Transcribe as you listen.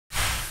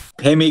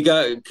Hey,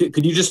 Mika,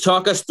 could you just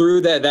talk us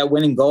through that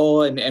winning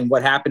goal and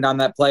what happened on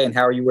that play and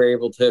how you were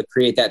able to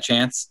create that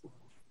chance?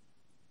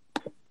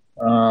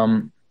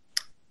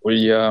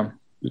 We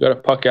got a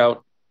puck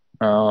out,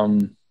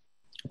 and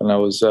I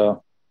was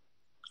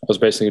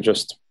basically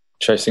just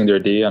chasing their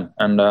D and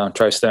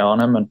try to stay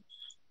on him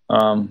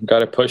and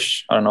got a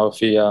push. I don't know if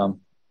he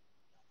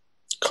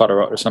caught a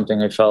rut or something.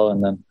 He fell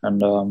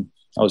and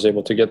I was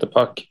able to get the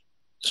puck,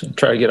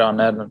 try to get on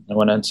net and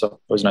went in. So it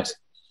was nice.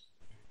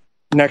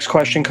 Next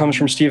question comes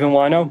from Stephen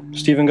Wino.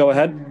 Stephen, go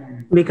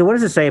ahead. Mika, what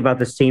does it say about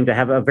this team to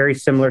have a very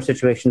similar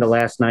situation to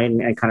last night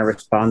and kind of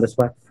respond this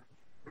way?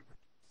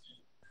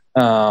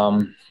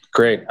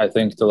 Great. I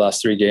think the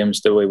last 3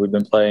 games, the way we've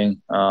been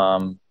playing,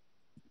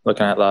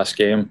 looking at last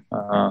game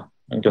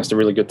against a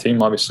really good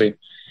team, obviously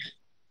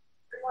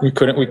we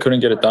couldn't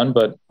get it done,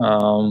 but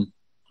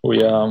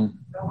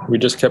we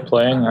just kept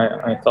playing.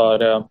 I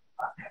thought it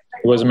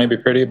wasn't maybe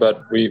pretty,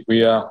 but we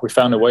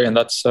found a way, and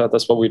that's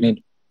what we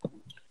need.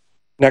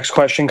 Next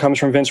question comes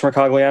from Vince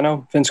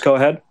Mercogliano. Vince, go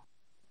ahead.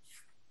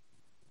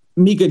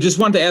 Mika, just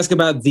wanted to ask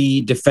about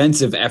the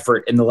defensive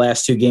effort in the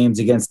last 2 games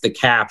against the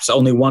Caps.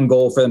 Only 1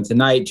 goal for them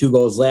tonight, 2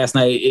 goals last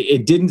night.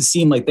 It didn't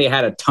seem like they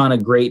had a ton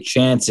of great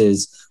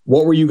chances.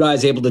 What were you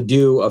guys able to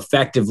do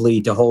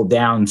effectively to hold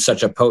down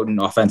such a potent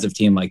offensive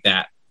team like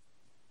that?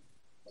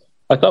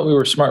 I thought we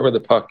were smart with the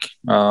puck.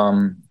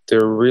 They're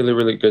a really,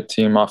 really good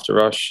team off the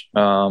rush.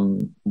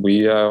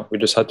 We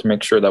just had to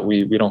make sure that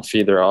we don't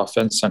feed their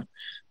offense, and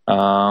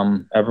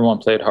everyone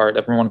played hard.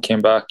 Everyone came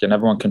back, and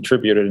everyone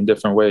contributed in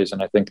different ways.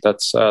 And I think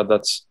that's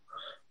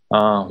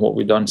what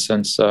we've done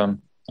since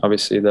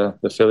obviously the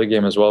Philly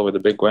game as well with the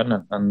big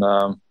win, and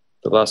the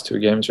last 2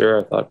 games here.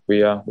 I thought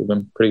we've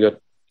been pretty good.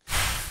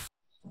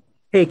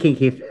 Hey,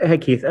 Keith.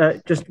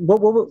 Just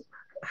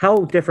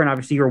how different?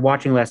 Obviously, you were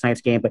watching last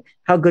night's game, but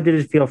how good did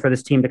it feel for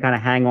this team to kind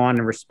of hang on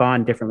and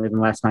respond differently than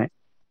last night?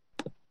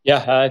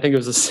 Yeah, I think it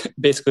was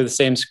basically the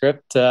same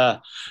script. I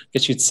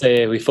guess you'd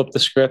say we flipped the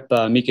script.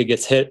 Mika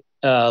gets hit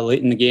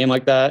late in the game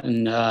like that,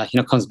 and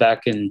comes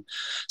back and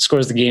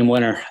scores the game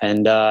winner.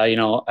 And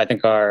I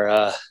think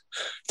our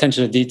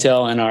attention to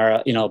detail and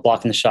our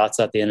blocking the shots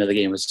at the end of the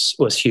game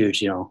was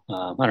huge. I don't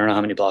know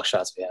how many block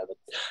shots we had, but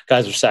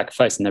guys were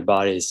sacrificing their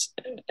bodies,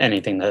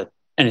 anything that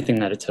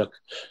it took.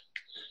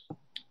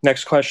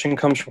 Next question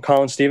comes from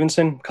Colin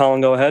Stevenson.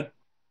 Colin, go ahead.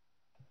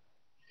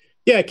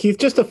 Yeah, Keith,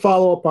 just to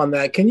follow up on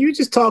that, can you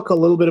just talk a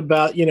little bit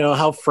about,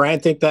 how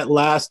frantic that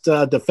last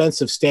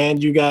defensive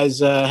stand you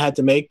guys had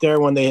to make there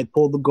when they had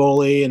pulled the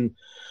goalie and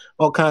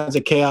all kinds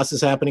of chaos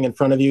is happening in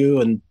front of you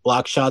and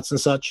block shots and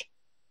such?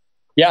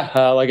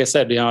 Yeah, like I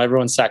said,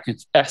 everyone's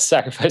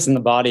sacrificing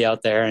the body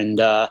out there. And,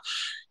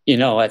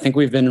 I think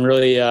we've been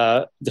really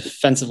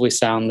defensively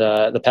sound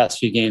the past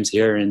few games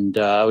here, and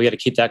we got to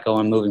keep that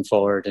going moving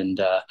forward. And,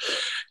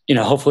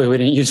 hopefully we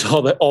didn't use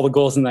all the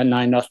goals in that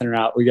 9-0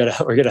 route.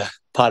 We're gonna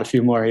pot a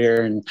few more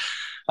here, and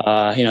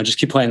just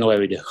keep playing the way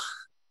we do.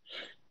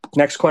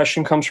 Next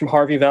question comes from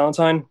Harvey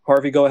Valentine.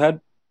 Harvey, go ahead.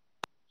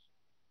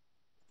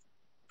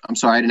 I'm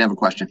sorry, I didn't have a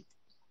question.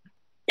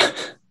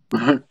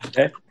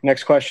 Okay.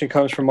 Next question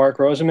comes from Mark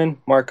Roseman.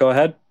 Mark, go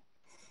ahead.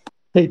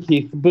 Hey,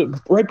 Keith, but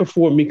right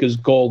before Mika's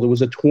goal, there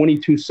was a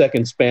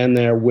 22-second span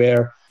there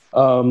where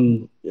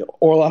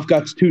Orlov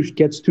gets two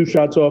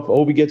shots off,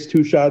 Ovi gets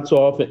 2 shots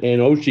off, and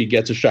Oshie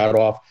gets a shot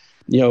off.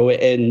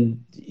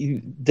 And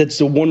that's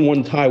a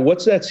 1-1 tie.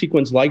 What's that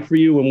sequence like for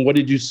you, and what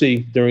did you see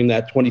during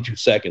that 22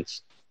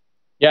 seconds?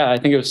 Yeah, I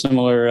think it was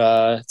similar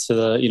to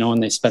the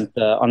when they spent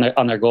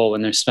on their goal,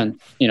 when they're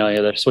spent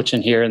they're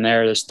switching here and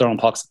there, they're throwing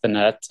pucks at the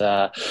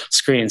net,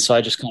 screens. So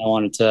I just kind of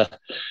wanted to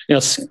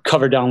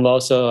cover down low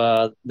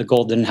so the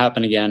goal didn't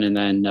happen again. And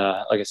then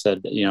like I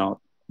said,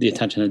 the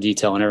attention to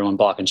detail and everyone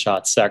blocking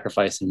shots,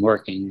 sacrificing,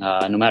 working,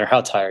 no matter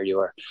how tired you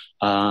are.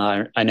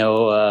 I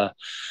know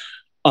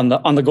on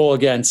the goal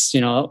against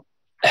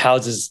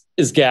Howes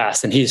is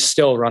gassed, and he's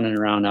still running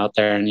around out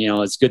there. And,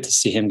 it's good to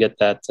see him get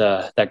that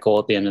goal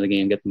at the end of the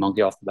game, get the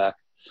monkey off the back.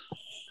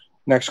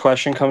 Next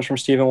question comes from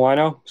Stephen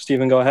Wino.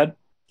 Stephen, go ahead.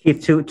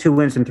 Keith, 2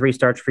 wins and 3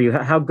 starts for you.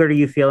 How good are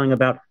you feeling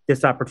about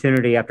this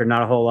opportunity after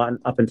not a whole lot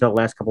up until the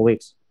last couple of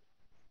weeks?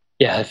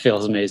 Yeah, it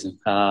feels amazing.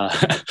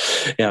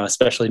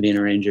 Especially being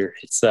a Ranger.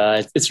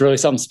 It's really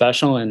something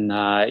special. And,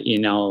 I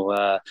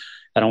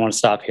don't want to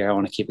stop here. I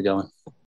want to keep it going.